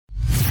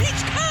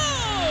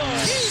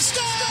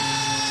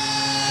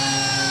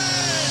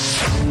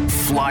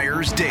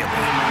Flyers Daily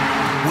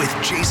with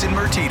Jason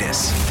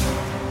Myrtetus.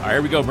 All right,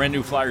 here we go. Brand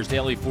new Flyers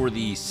Daily for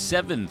the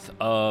 7th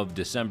of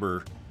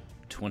December,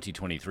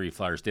 2023.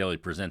 Flyers Daily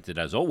presented,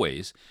 as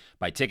always,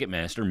 by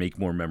Ticketmaster. Make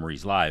more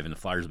memories live, and the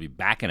Flyers will be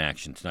back in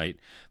action tonight.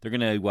 They're going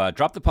to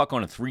drop the puck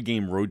on a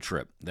 3-game road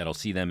trip that'll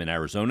see them in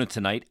Arizona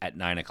tonight at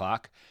 9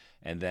 o'clock,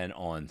 and then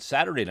on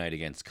Saturday night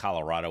against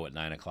Colorado at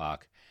 9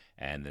 o'clock,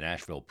 and the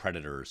Nashville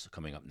Predators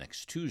coming up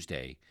next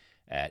Tuesday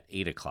at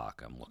 8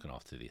 o'clock. I'm looking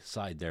off to the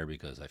side there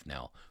because I've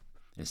now,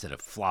 instead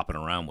of flopping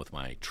around with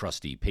my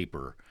trusty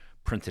paper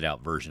printed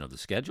out version of the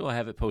schedule, I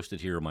have it posted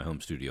here on my home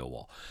studio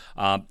wall.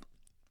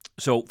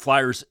 So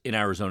Flyers in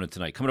Arizona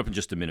tonight. Coming up in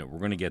just a minute, we're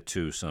going to get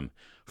to some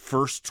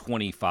first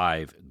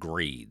 25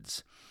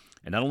 grades.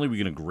 And not only are we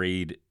going to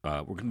grade,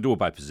 we're going to do it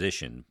by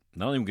position.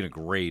 Not only are we going to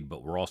grade,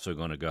 but we're also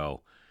going to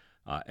go,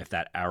 if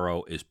that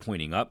arrow is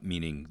pointing up,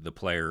 meaning the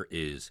player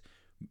is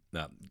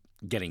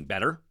getting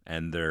better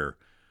and their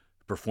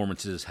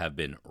performances have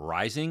been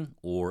rising,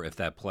 or if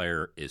that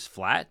player is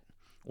flat,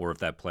 or if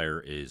that player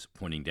is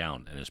pointing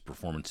down and his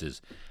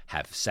performances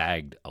have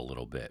sagged a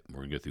little bit. We're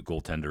going to go through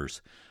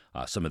goaltenders,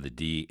 some of the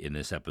D in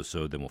this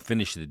episode, then we'll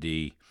finish the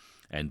D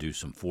and do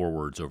some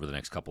forwards over the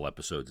next couple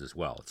episodes as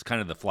well. It's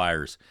kind of the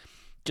Flyers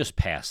just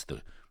past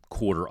the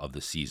quarter of the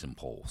season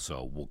poll,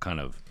 so we'll kind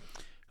of,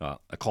 I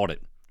called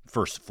it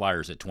first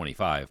Flyers at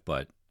 25,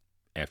 but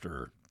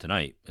after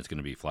tonight, it's going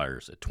to be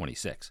Flyers at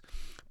 26.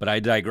 But I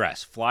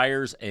digress.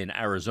 Flyers in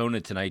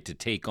Arizona tonight to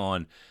take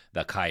on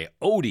the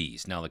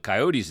Coyotes. Now, the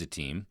Coyotes, a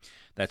team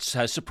that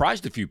has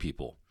surprised a few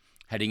people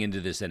heading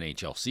into this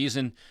NHL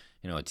season.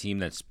 You know, a team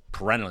that's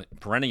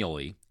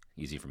perennially,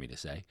 easy for me to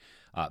say,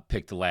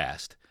 picked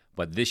last.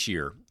 But this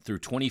year, through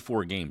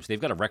 24 games,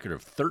 they've got a record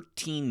of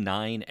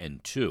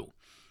 13-9-2.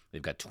 They've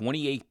got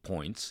 28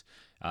 points.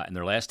 In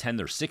their last 10,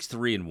 they're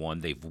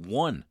 6-3-1. They've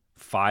won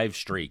 5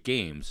 straight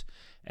games,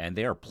 and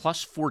they are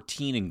plus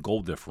 14 in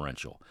goal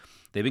differential.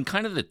 They've been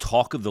kind of the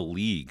talk of the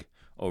league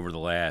over the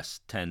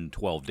last 10,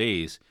 12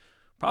 days,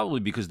 probably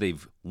because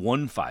they've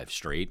won 5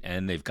 straight,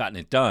 and they've gotten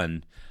it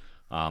done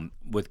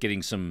with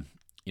getting some,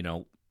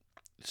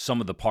 some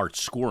of the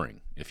parts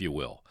scoring, if you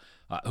will.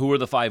 Who are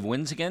the 5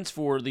 wins against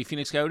for the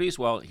Phoenix Coyotes?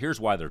 Well, here's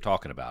why they're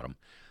talking about them.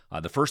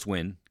 The first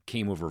win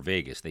came over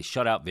Vegas. They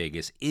shut out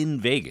Vegas in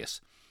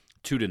Vegas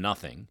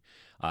 2-0.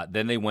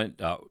 Then they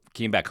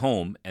came back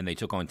home, and they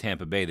took on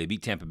Tampa Bay. They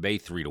beat Tampa Bay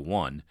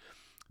 3-1.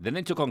 Then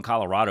they took on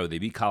Colorado. They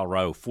beat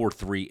Colorado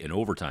 4-3 in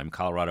overtime.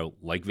 Colorado,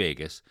 like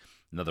Vegas,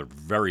 another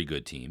very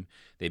good team.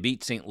 They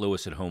beat St.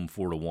 Louis at home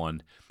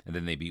 4-1, and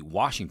then they beat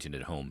Washington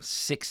at home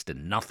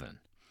 6-0.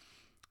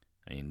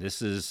 I mean,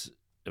 this is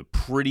a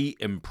pretty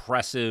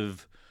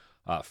impressive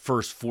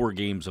first 4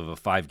 games of a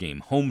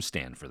 5-game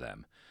homestand for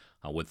them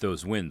with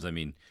those wins. I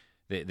mean,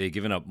 they've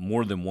given up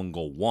more than 1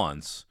 goal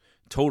once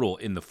total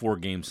in the 4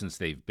 games since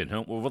they've been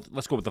home. Well,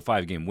 let's go with the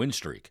 5-game win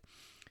streak.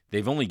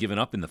 They've only given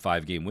up in the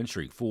 5-game win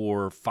streak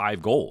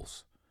 5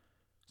 goals.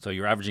 So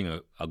you're averaging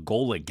a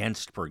goal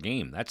against per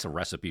game. That's a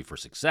recipe for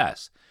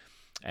success.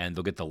 And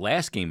they'll get the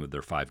last game of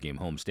their 5-game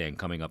homestand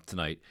coming up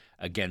tonight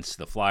against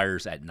the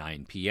Flyers at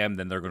 9 p.m.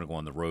 Then they're going to go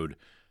on the road,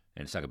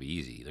 and it's not going to be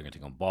easy. They're going to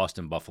take on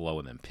Boston, Buffalo,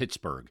 and then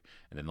Pittsburgh.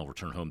 And then they'll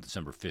return home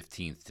December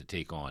 15th to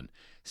take on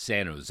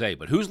San Jose.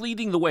 But who's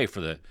leading the way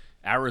for the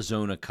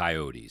Arizona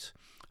Coyotes?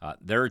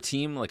 They're a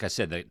team, like I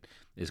said, that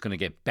is going to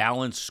get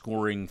balanced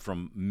scoring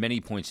from many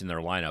points in their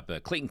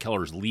lineup. Clayton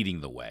Keller is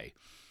leading the way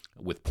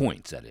with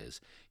points, that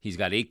is. He's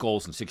got 8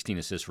 goals and 16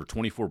 assists for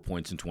 24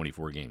 points in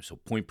 24 games. So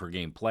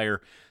point-per-game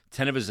player.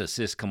 10 of his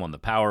assists come on the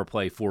power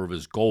play. 4 of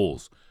his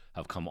goals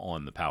have come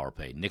on the power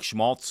play. Nick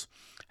Schmaltz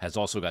has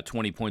also got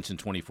 20 points in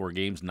 24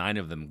 games, 9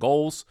 of them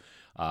goals.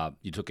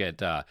 You took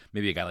at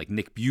maybe a guy like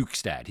Nick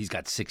Bukestad. He's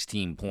got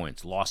 16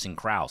 points. Lawson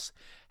Krause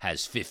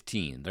has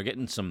 15. They're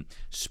getting some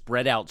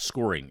spread-out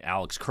scoring.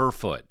 Alex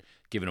Kerfoot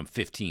giving them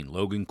 15.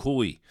 Logan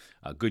Cooley,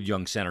 a good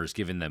young center, is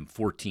giving them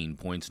 14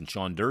 points, and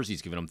Sean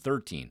Durzee's giving them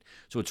 13.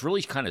 So it's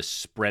really kind of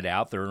spread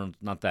out. There are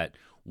not that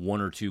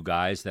 1 or 2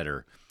 guys that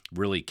are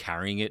really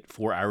carrying it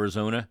for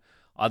Arizona,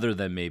 other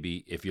than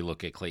maybe if you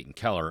look at Clayton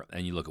Keller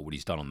and you look at what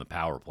he's done on the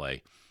power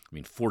play. I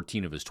mean,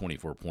 14 of his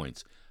 24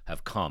 points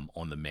have come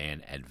on the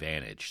man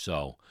advantage.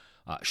 So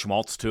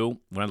Schmaltz, too,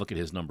 when I look at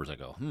his numbers, I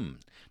go,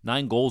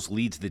 9 goals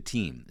leads the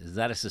team. Is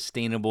that a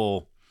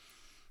sustainable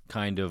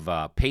kind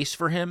of pace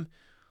for him?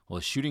 Well,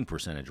 his shooting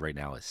percentage right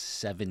now is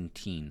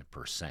 17%.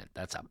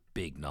 That's a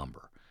big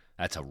number.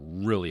 That's a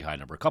really high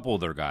number. A couple of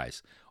their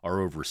guys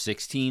are over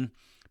 16,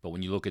 but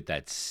when you look at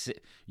that,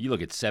 you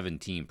look at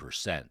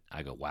 17%,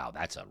 I go, wow,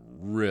 that's a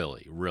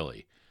really,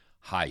 really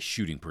high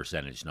shooting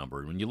percentage number.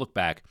 And when you look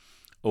back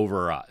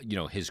over,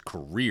 his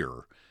career,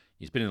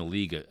 he's been in the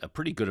league a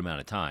pretty good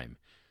amount of time.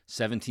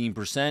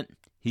 17%,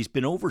 he's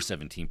been over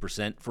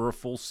 17% for a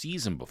full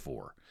season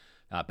before.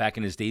 Back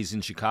in his days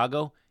in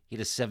Chicago, he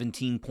had a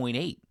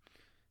 17.8.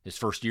 His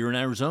first year in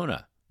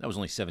Arizona, that was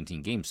only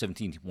 17 games,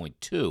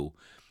 17.2.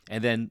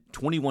 And then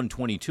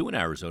 21-22 in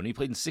Arizona. He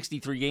played in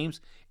 63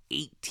 games,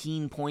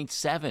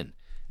 18.7. And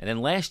then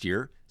last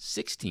year,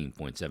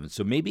 16.7.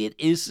 So maybe it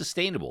is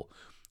sustainable.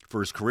 For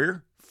his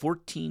career,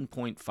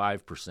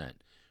 14.5%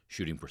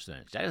 shooting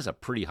percentage. That is a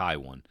pretty high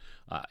one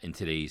in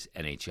today's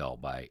NHL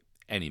by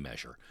any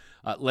measure.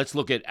 Let's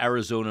look at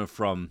Arizona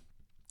from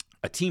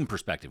a team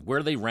perspective,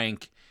 where they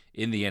rank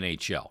in the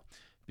NHL.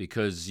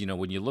 Because,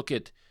 when you look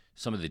at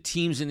some of the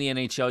teams in the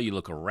NHL, you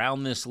look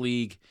around this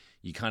league,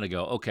 you kind of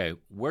go, okay,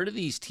 where do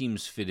these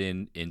teams fit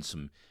in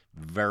some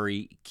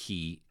very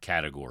key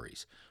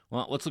categories?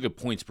 Well, let's look at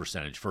points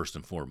percentage first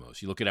and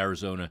foremost. You look at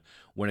Arizona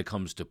when it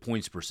comes to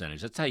points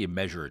percentage. That's how you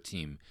measure a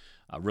team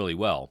really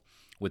well.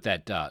 With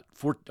that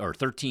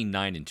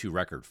 13-9-2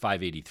 record,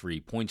 583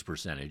 points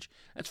percentage,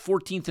 that's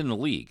 14th in the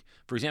league.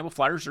 For example,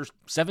 Flyers are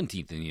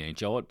 17th in the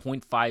NHL at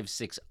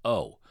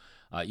 .560.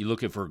 You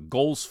look at for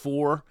goals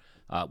for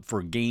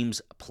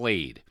games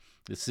played.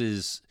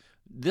 This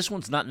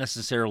one's not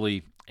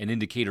necessarily an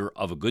indicator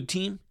of a good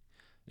team.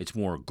 It's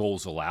more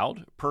goals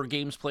allowed per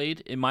games played,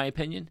 in my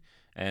opinion,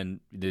 and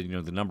the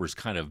numbers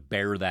kind of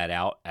bear that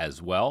out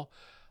as well.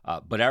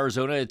 But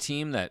Arizona, a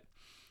team that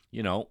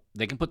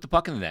they can put the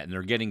puck in the net, and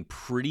they're getting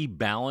pretty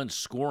balanced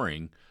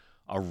scoring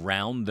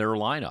around their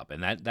lineup,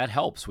 and that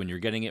helps when you're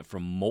getting it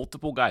from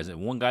multiple guys.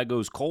 And one guy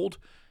goes cold,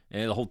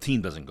 and the whole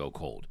team doesn't go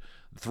cold.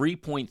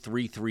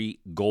 3.33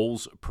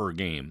 goals per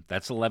game.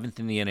 That's 11th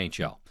in the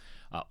NHL.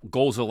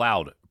 Goals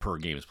allowed per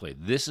game is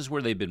played. This is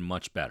where they've been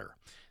much better.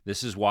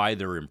 This is why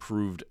they're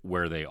improved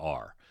where they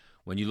are.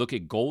 When you look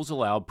at goals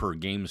allowed per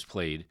games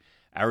played,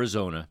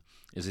 Arizona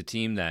is a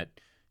team that,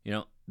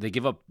 they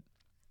give up,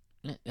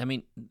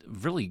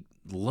 really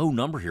low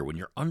number here. When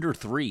you're under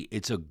 3,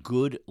 it's a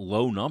good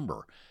low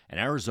number. And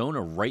Arizona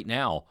right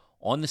now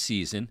on the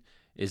season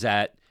is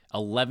at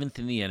 11th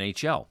in the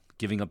NHL,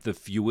 giving up the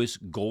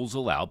fewest goals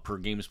allowed per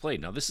games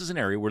played. Now, this is an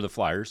area where the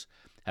Flyers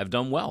have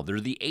done well.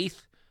 They're the the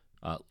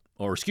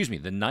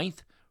 9th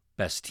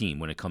best team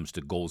when it comes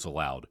to goals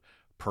allowed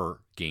per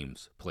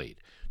games played.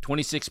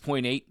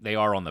 26.8 they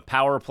are on the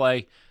power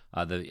play.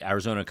 The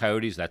Arizona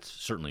Coyotes, that's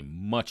certainly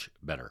much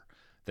better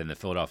than the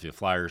Philadelphia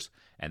Flyers,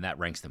 and that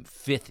ranks them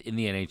 5th in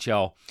the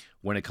NHL.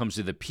 When it comes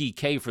to the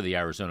PK for the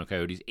Arizona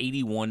Coyotes,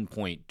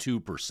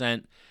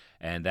 81.2%,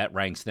 and that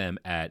ranks them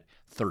at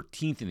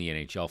 13th in the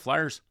NHL.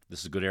 Flyers, this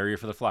is a good area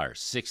for the Flyers.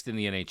 6th in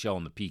the NHL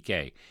in the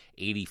PK,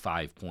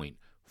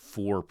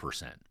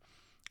 85.4%.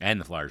 And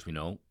the Flyers, we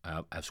know,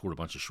 have scored a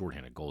bunch of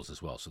shorthanded goals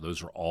as well. So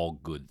those are all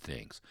good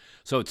things.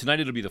 So tonight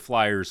it'll be the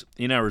Flyers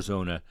in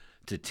Arizona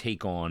to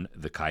take on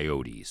the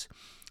Coyotes.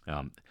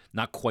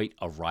 Not quite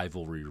a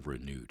rivalry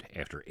renewed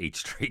after 8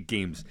 straight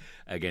games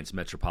against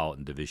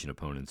Metropolitan Division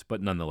opponents,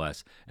 but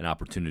nonetheless an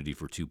opportunity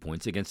for 2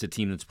 points against a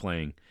team that's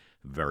playing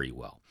very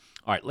well.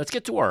 All right, let's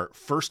get to our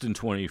first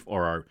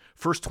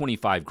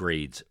 25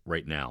 grades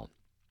right now.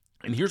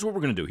 And here's what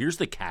we're going to do. Here's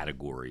the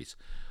categories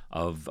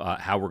of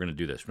how we're going to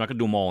do this. We're not going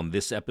to do them all in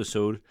this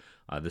episode.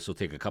 This will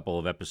take a couple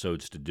of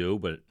episodes to do,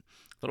 but I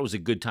thought it was a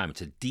good time.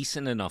 It's a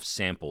decent enough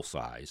sample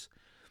size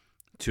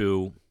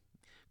to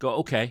go,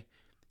 okay,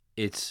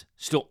 it's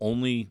still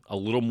only a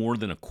little more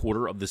than a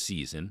quarter of the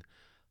season,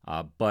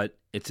 but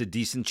it's a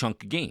decent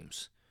chunk of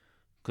games.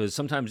 Because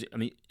sometimes,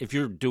 if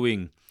you're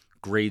doing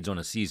grades on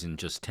a season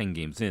just 10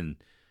 games in,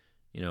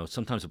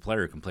 sometimes a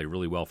player can play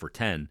really well for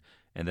 10,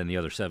 and then the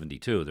other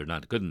 72, they're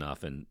not good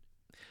enough. And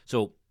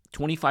so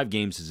 25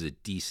 games is a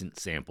decent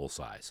sample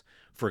size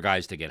for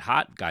guys to get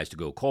hot, guys to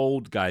go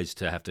cold, guys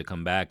to have to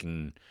come back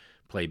and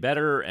play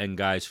better, and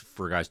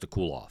for guys to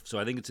cool off. So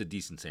I think it's a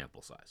decent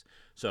sample size.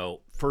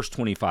 So first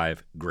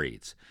 25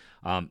 grades.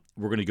 We're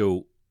going to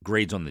go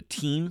grades on the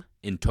team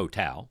in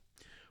total.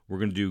 We're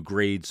going to do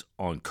grades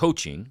on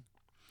coaching.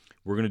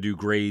 We're going to do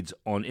grades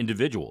on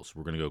individuals.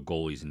 We're going to go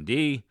goalies and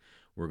D.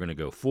 We're going to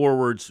go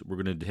forwards.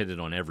 We're going to hit it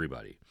on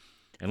everybody.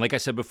 And like I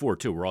said before,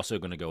 too, we're also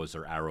going to go, is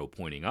their arrow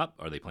pointing up?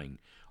 Are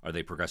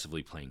they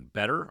progressively playing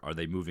better? Are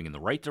they moving in the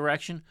right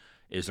direction?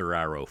 Is their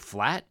arrow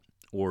flat,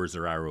 or is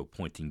their arrow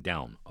pointing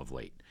down of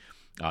late?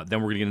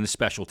 Then we're going to get into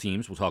special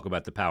teams. We'll talk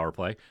about the power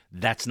play.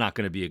 That's not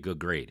going to be a good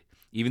grade.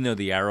 Even though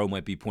the arrow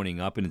might be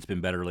pointing up and it's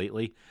been better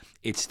lately,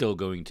 it's still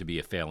going to be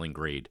a failing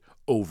grade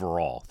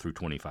overall through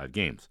 25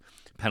 games.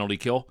 Penalty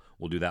kill,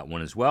 we'll do that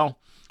one as well.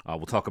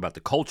 We'll talk about the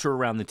culture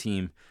around the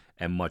team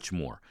and much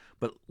more.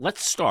 But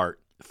let's start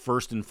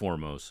first and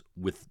foremost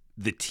with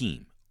the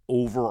team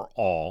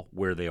overall,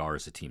 where they are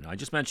as a team. Now, I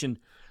just mentioned,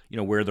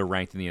 where they're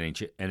ranked in the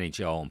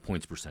NHL in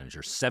points percentage.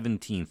 They're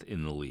 17th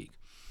in the league.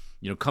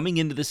 Coming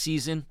into the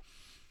season,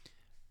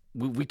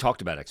 we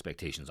talked about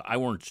expectations. I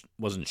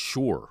wasn't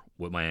sure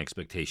what my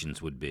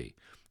expectations would be.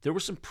 There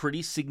were some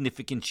pretty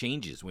significant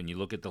changes when you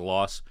look at the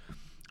loss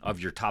of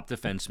your top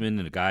defenseman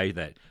and a guy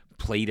that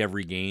played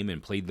every game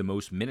and played the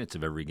most minutes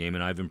of every game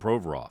in Ivan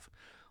Provorov.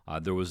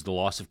 There was the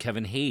loss of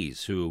Kevin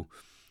Hayes, who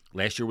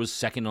last year was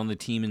second on the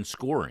team in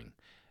scoring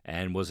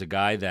and was a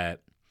guy that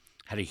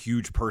had a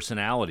huge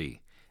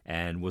personality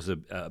and was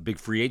a big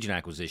free agent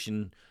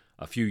acquisition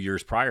a few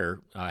years prior,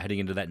 heading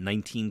into that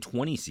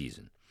 1920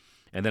 season.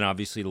 And then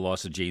obviously the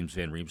loss of James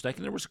Van Riemsdyk,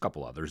 and there was a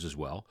couple others as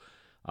well.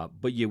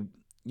 But we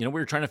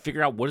were trying to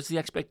figure out, what is the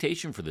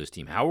expectation for this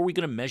team? How are we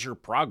going to measure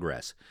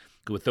progress?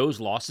 With those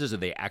losses, are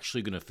they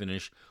actually going to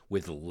finish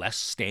with less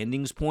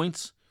standings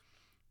points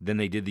than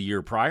they did the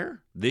year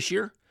prior, this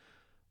year?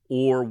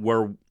 Or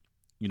were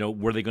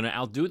they going to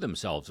outdo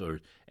themselves?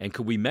 And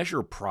could we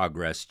measure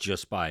progress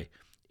just by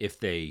if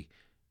they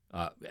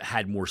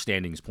had more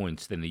standings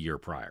points than the year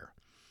prior?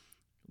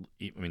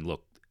 I mean,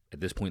 look, at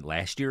this point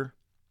last year,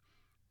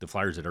 the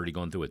Flyers had already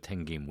gone through a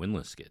 10-game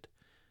winless skid.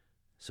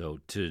 So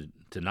to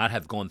not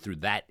have gone through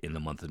that in the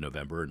month of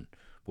November, and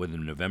when the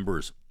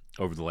Novembers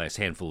over the last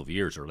handful of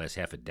years or last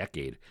half a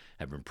decade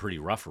have been pretty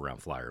rough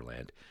around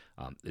Flyerland,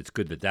 it's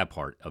good that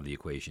part of the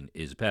equation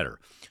is better.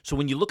 So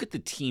when you look at the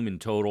team in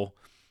total,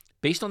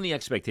 based on the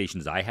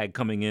expectations I had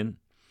coming in,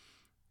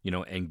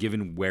 and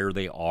given where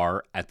they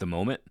are at the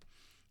moment,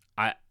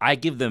 I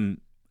give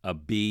them a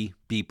B+.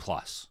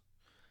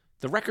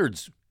 The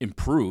record's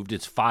improved.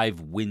 It's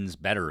 5 wins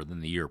better than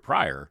the year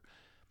prior.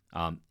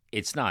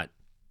 It's not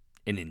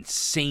an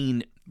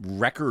insane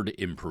record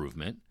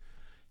improvement.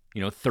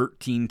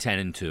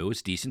 13-10-2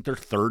 is decent. They're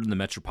third in the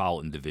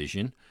Metropolitan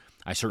Division.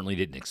 I certainly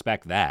didn't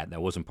expect that.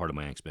 That wasn't part of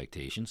my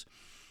expectations.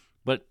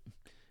 But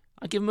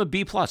I give them a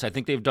B+. I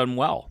think they've done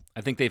well.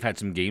 I think they've had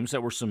some games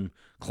that were some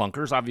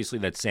clunkers. Obviously,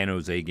 that San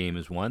Jose game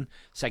is one.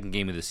 Second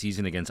game of the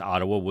season against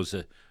Ottawa was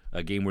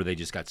a game where they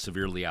just got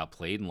severely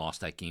outplayed and lost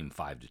that game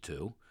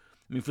 5-2.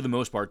 I mean, for the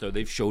most part, though,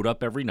 they've showed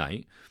up every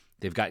night.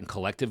 They've gotten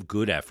collective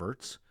good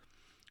efforts.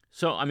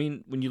 So, I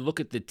mean, when you look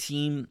at the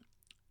team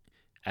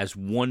as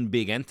one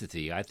big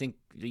entity, I think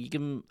you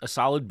give them a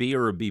solid B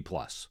or a B+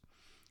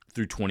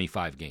 through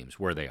 25 games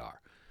where they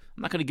are.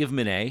 I'm not going to give them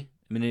an A.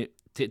 I mean,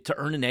 to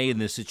earn an A in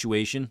this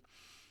situation,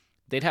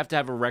 they'd have to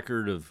have a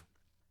record of,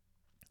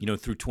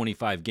 through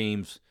 25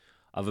 games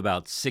of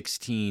about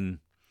 16-4-5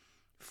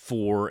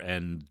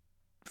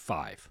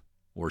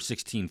 or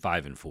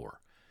 16-5-4.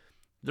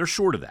 They're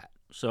short of that.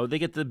 So they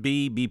get the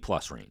B+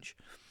 range.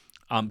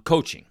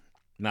 Coaching.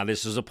 Now,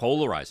 this is a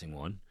polarizing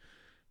one.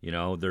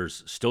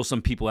 There's still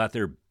some people out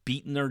there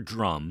beating their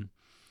drum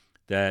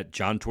that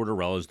John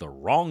Tortorella is the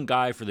wrong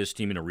guy for this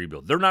team in a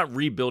rebuild. They're not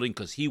rebuilding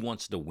because he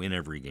wants to win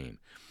every game.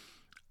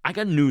 I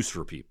got news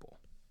for people.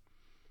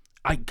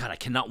 I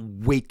cannot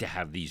wait to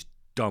have these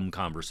dumb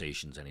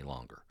conversations any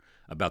longer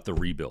about the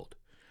rebuild.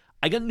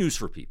 I got news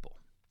for people.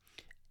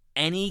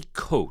 Any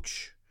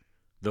coach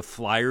the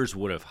Flyers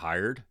would have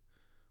hired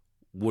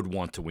would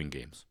want to win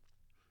games.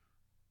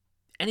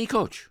 Any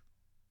coach.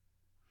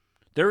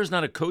 There is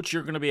not a coach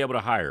you're going to be able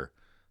to hire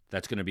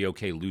that's going to be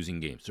okay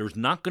losing games. There's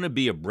not going to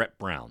be a Brett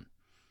Brown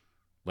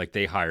like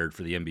they hired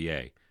for the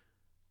NBA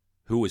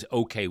who was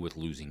okay with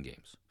losing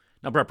games.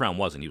 Now, Brett Brown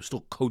wasn't. He was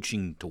still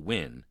coaching to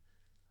win,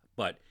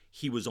 but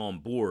he was on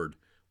board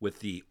with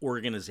the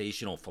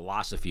organizational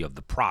philosophy of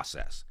the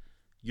process.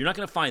 You're not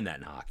going to find that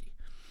in hockey.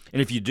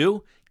 And if you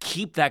do,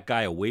 keep that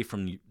guy away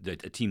from a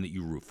team that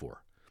you root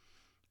for,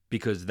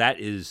 because that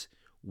is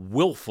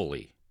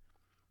willfully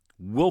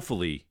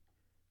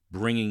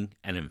bringing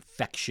an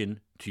infection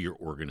to your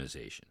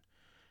organization.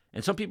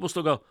 And some people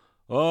still go,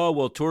 oh,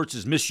 well, Torts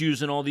is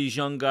misusing all these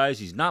young guys.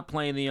 He's not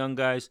playing the young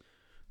guys.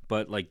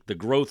 But like the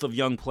growth of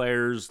young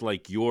players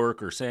like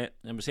York or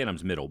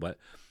Sandham's middle, but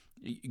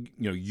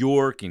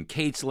York and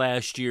Cates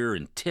last year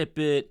and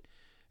Tippett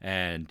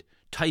and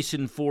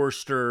Tyson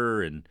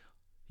Forster and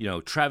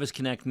Travis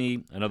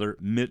Konechny, another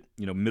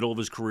middle of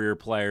his career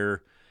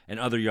player, and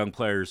other young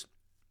players.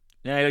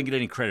 I don't get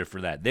any credit for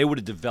that. They would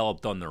have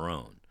developed on their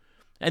own.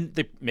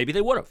 And maybe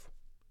they would have.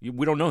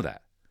 We don't know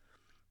that.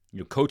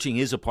 Coaching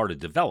is a part of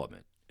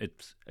development.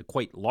 It's a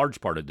quite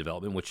large part of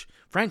development, which,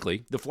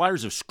 frankly, the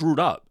Flyers have screwed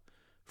up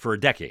for a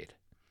decade.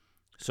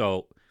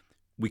 So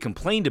we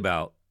complained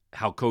about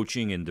how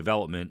coaching and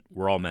development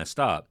were all messed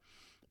up,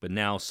 but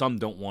now some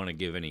don't want to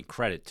give any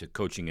credit to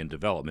coaching and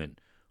development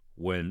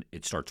when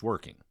it starts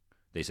working.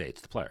 They say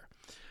it's the player.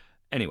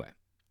 Anyway,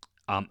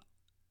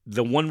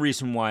 the one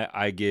reason why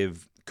I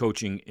give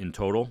coaching in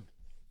total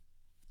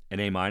an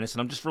A-, and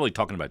I'm just really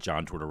talking about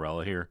John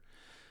Tortorella here.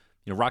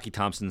 Rocky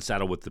Thompson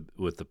saddled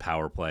with the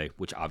power play,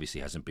 which obviously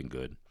hasn't been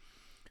good.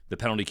 The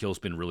penalty kill's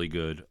been really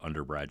good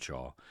under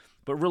Bradshaw.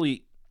 But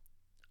really,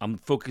 I'm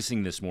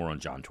focusing this more on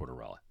John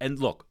Tortorella. And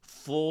look,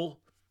 full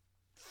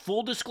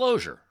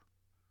disclosure,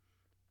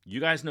 you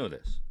guys know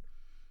this.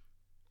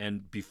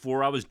 And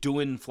before I was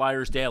doing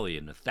Flyers Daily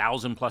in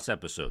 1,000+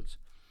 episodes,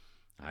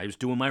 I was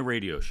doing my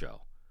radio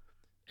show.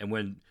 And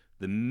when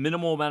the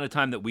minimal amount of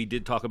time that we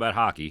did talk about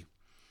hockey,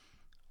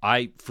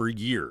 for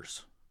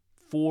years,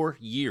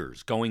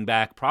 going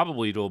back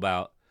probably to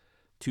about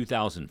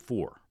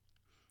 2004,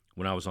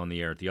 when I was on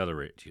the air at the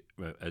other at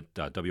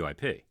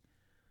WIP,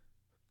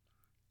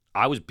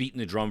 I was beating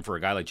the drum for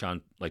a guy like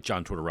John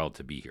Tortorella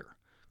to be here.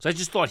 So I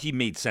just thought he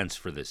made sense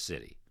for this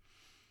city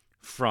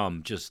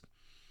from just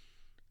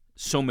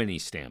so many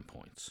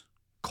standpoints.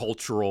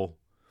 Cultural,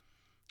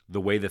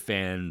 the way the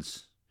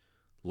fans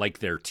like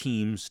their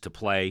teams to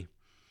play,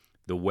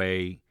 the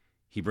way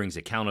he brings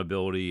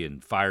accountability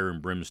and fire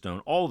and brimstone,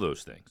 all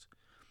those things.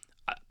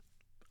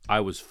 I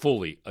was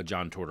fully a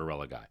John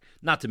Tortorella guy.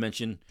 Not to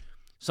mention,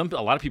 a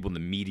lot of people in the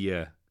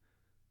media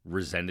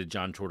resented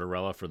John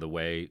Tortorella for the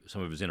way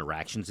some of his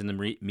interactions in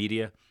the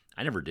media.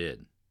 I never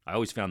did. I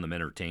always found them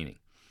entertaining.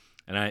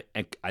 And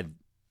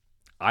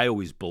I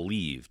always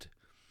believed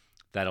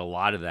that a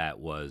lot of that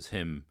was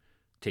him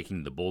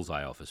taking the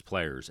bullseye off his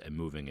players and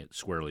moving it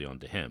squarely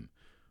onto him,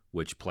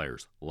 which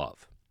players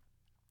love.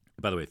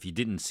 By the way, if you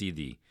didn't see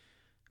the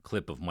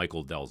clip of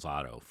Michael Del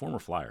Zotto, former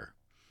Flyer,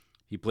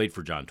 he played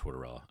for John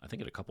Tortorella, I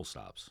think at a couple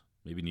stops,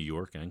 maybe New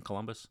York and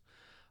Columbus.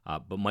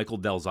 But Michael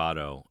Del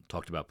Zotto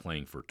talked about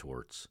playing for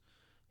Torts.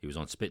 He was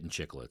on Spit and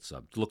Chicklets.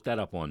 Look that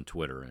up on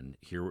Twitter and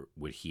hear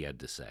what he had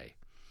to say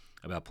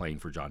about playing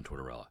for John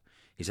Tortorella.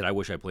 He said, I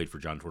wish I played for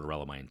John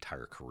Tortorella my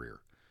entire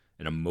career.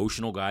 An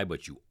emotional guy,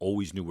 but you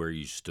always knew where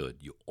you stood.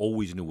 You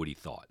always knew what he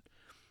thought.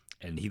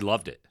 And he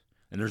loved it.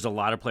 And there's a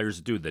lot of players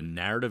that do. The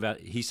narrative,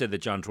 he said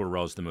that John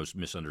Tortorella is the most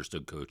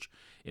misunderstood coach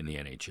in the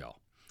NHL.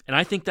 And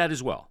I think that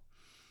as well.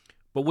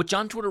 But what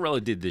John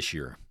Tortorella did this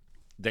year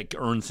that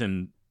earns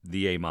him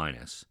the A-.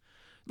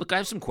 Look, I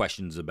have some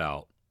questions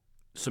about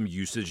some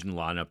usage and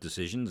lineup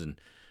decisions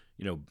and,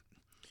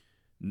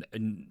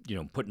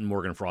 putting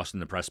Morgan Frost in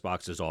the press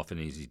box as often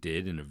as he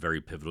did in a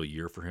very pivotal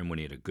year for him when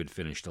he had a good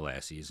finish to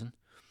last season.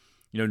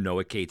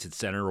 Noah Cates at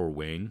center or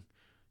wing.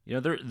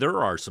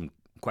 There are some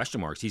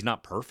question marks. He's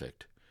not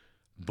perfect.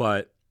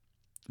 But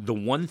the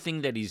one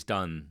thing that he's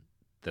done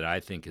that I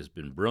think has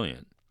been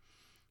brilliant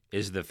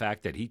is the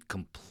fact that he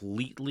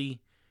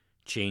completely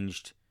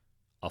changed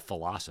a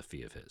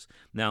philosophy of his.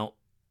 Now,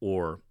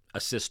 or a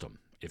system,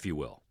 if you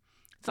will.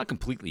 It's not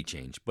completely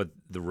changed, but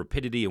the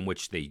rapidity in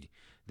which they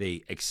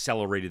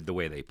accelerated the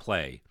way they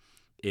play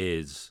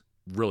is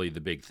really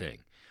the big thing.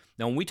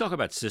 Now, when we talk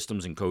about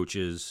systems and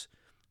coaches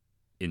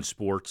in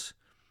sports,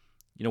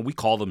 we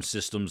call them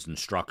systems and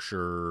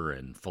structure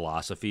and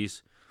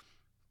philosophies,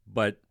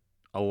 but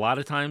a lot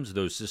of times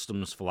those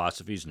systems,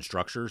 philosophies, and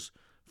structures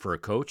for a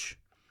coach,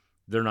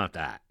 they're not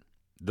that.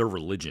 They're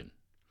religion.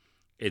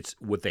 It's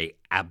what they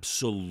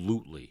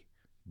absolutely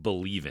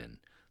believe in,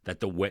 that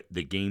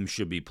the game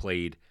should be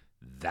played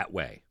that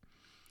way.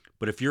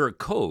 But if you're a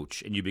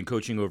coach and you've been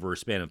coaching over a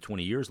span of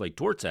 20 years like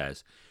Torts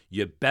has,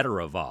 you better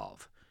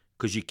evolve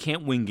because you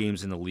can't win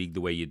games in the league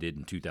the way you did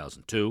in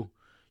 2002.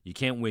 You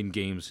can't win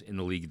games in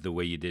the league the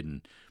way you did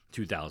in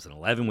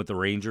 2011 with the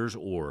Rangers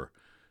or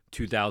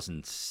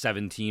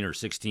 2017 or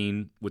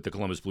 16 with the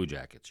Columbus Blue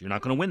Jackets. You're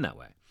not going to win that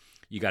way.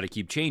 You got to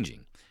keep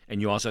changing,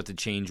 and you also have to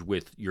change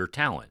with your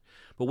talent.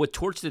 But what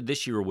Torts did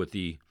this year with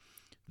the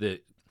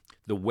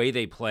way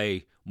they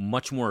play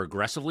much more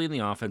aggressively in the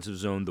offensive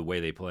zone, the way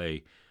they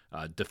play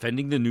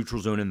defending the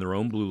neutral zone in their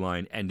own blue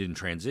line and in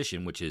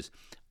transition, which is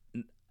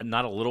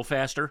not a little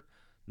faster,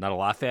 not a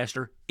lot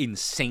faster,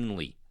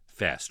 insanely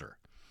faster.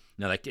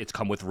 Now, it's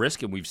come with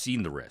risk, and we've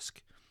seen the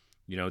risk.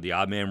 The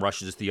odd man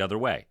rushes the other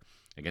way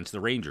against the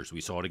Rangers.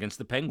 We saw it against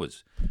the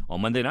Penguins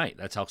on Monday night.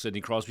 That's how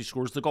Sidney Crosby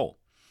scores the goal.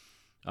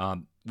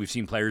 We've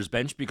seen players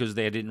bench because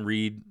they didn't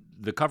read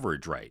the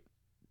coverage right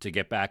to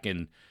get back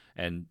and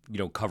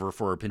cover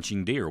for a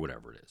pinching D or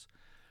whatever it is.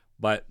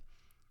 But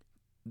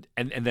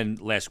and then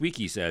last week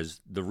he says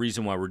the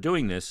reason why we're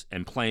doing this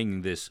and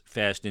playing this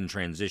fast in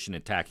transition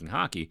attacking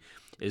hockey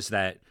is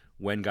that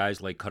when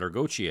guys like Cutter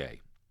Gauthier,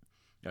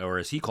 or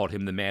as he called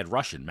him, the Mad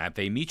Russian,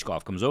 Matvei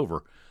Michkov, comes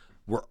over,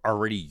 we're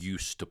already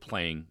used to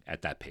playing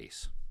at that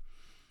pace.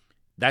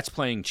 That's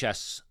playing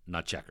chess,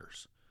 not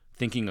checkers.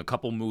 Thinking a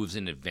couple moves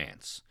in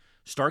advance.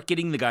 Start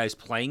getting the guys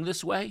playing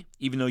this way,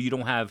 even though you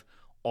don't have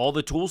all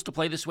the tools to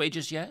play this way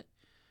just yet.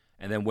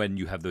 And then when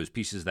you have those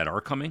pieces that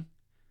are coming,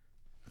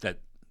 that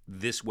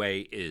this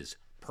way is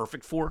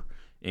perfect for,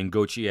 in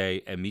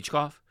Gauthier and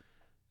Michkov,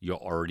 you'll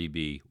already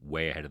be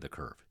way ahead of the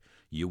curve.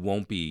 You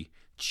won't be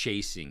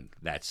chasing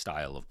that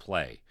style of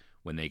play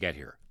when they get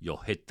here. You'll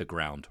hit the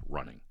ground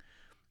running.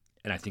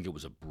 And I think it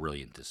was a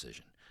brilliant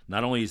decision.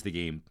 Not only is the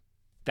game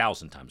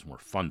 1,000 times more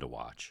fun to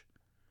watch,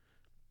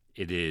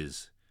 it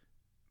is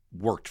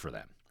worked for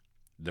them.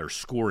 They're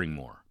scoring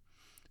more.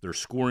 They're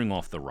scoring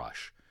off the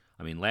rush.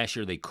 I mean, last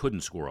year they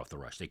couldn't score off the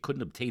rush. They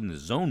couldn't obtain the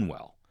zone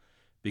well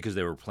because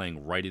they were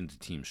playing right into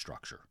team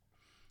structure,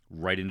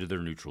 right into their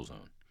neutral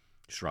zone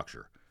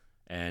structure.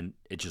 And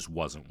it just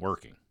wasn't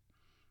working.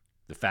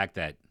 The fact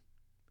that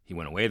he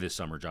went away this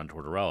summer, John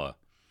Tortorella,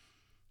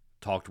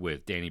 talked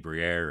with Danny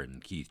Briere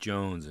and Keith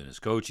Jones and his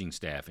coaching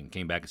staff and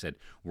came back and said,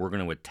 we're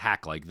going to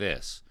attack like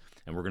this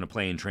and we're going to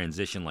play in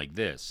transition like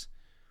this,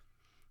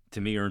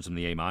 to me earns him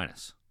the A-.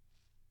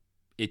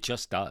 It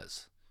just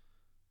does.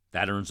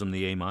 That earns him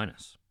the A-,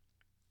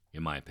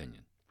 in my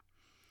opinion.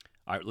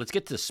 All right, let's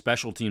get to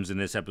special teams in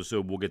this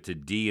episode. We'll get to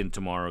D in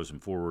tomorrow's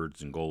and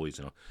forwards and goalies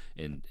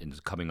in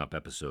coming up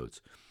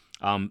episodes.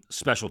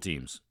 Special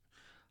teams.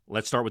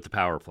 Let's start with the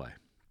power play.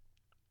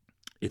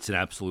 It's an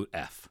absolute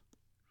F.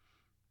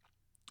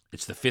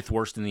 It's the 5th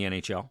worst in the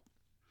NHL.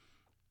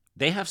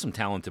 They have some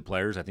talented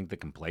players, I think,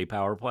 that can play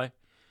power play.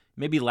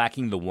 Maybe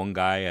lacking the one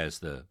guy as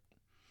the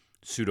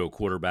pseudo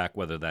quarterback,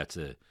 whether that's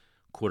a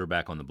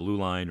quarterback on the blue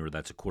line or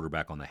that's a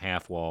quarterback on the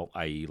half wall,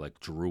 i.e.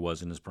 like Giroux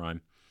was in his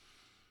prime.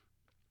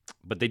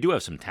 But they do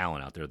have some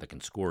talent out there that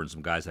can score and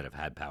some guys that have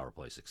had power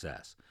play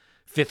success.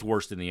 5th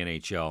worst in the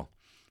NHL.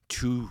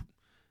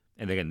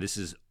 And again, this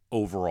is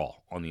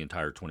overall on the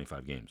entire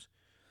 25 games.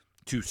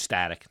 Too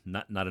static,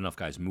 not enough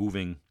guys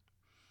moving.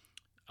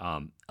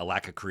 A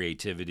lack of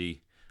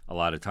creativity a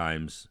lot of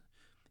times,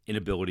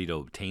 inability to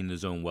obtain the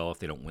zone well if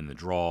they don't win the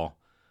draw.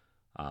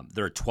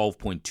 They're at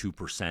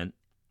 12.2%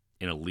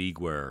 in a league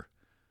where,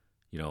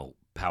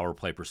 power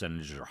play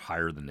percentages are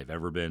higher than they've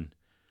ever been.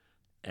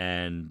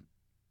 And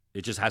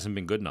it just hasn't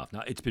been good enough.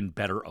 Now, it's been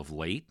better of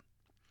late.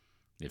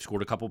 They've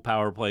scored a couple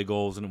power play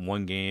goals in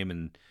one game,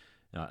 and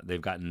they've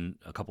gotten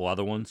a couple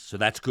other ones. So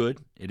that's good.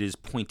 It is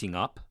pointing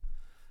up.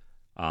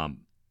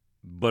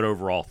 But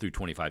overall, through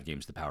 25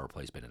 games, the power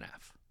play's been an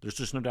F. There's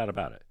just no doubt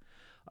about it.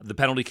 The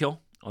penalty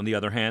kill, on the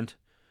other hand,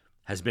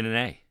 has been an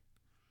A.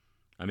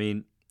 I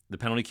mean, the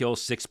penalty kill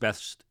is sixth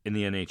best in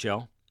the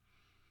NHL.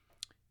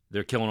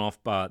 They're killing off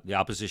the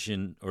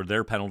opposition, or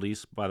their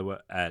penalties, by the way,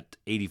 at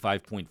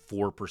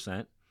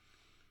 85.4%.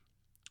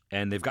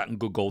 And they've gotten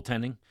good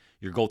goaltending.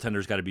 Your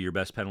goaltender's got to be your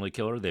best penalty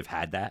killer. They've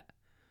had that.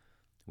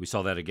 We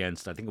saw that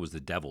against, I think it was the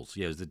Devils.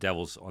 Yeah, it was the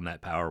Devils on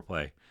that power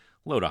play.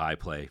 Low to high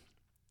play.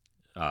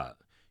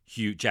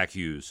 Jack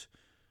Hughes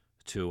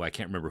to, I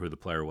can't remember who the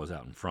player was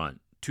out in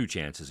front. 2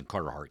 chances, and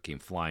Carter Hart came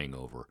flying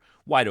over.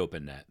 Wide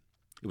open net.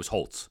 It was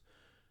Holtz.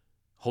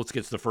 Holtz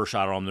gets the first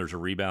shot on him. There's a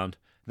rebound.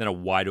 Then a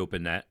wide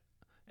open net,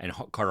 and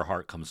Carter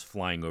Hart comes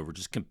flying over,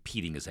 just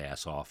competing his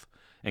ass off,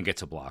 and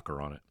gets a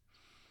blocker on it.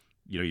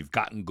 You've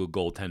gotten good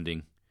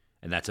goaltending,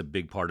 and that's a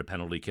big part of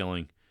penalty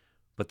killing.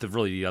 But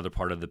the other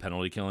part of the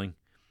penalty killing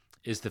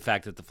is the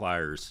fact that the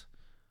Flyers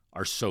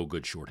are so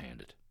good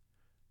shorthanded.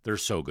 They're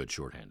so good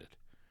shorthanded.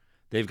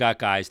 They've got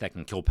guys that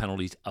can kill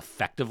penalties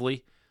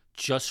effectively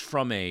just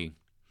from a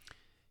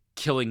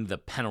killing the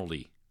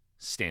penalty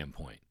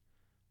standpoint.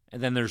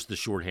 And then there's the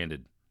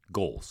shorthanded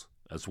goals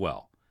as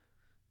well.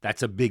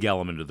 That's a big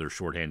element of their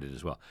shorthanded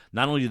as well.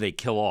 Not only do they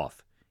kill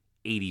off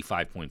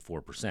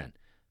 85.4%,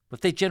 but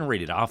they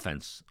generated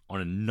offense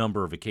on a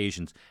number of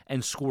occasions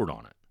and scored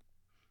on it.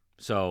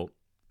 So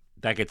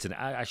that gets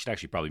I should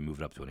actually probably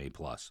move it up to an A+.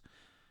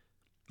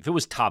 If it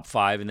was top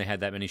 5 and they had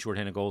that many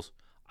shorthanded goals,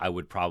 I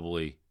would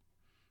probably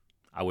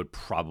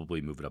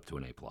move it up to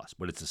an A+,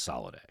 but it's a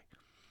solid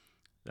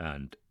A.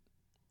 And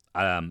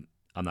I'm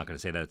not going to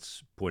say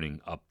that's pointing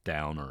up,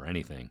 down, or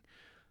anything.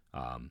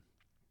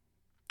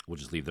 We'll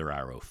just leave their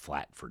arrow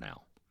flat for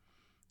now.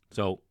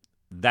 So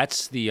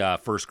that's the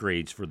first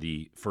grades for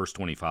the first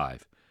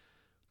 25.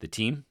 The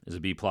team is a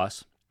B+,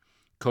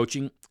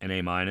 coaching an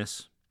A-,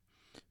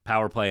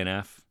 power play an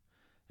F,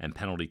 and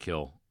penalty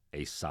kill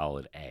a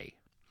solid A.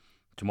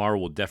 Tomorrow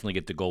we'll definitely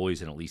get the goalies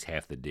and at least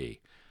half the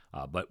D.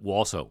 But we'll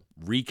also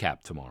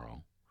recap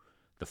tomorrow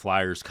the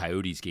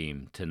Flyers-Coyotes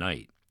game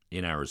tonight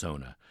in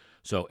Arizona.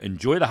 So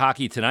enjoy the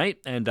hockey tonight,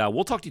 and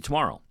we'll talk to you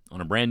tomorrow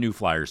on a brand new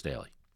Flyers Daily.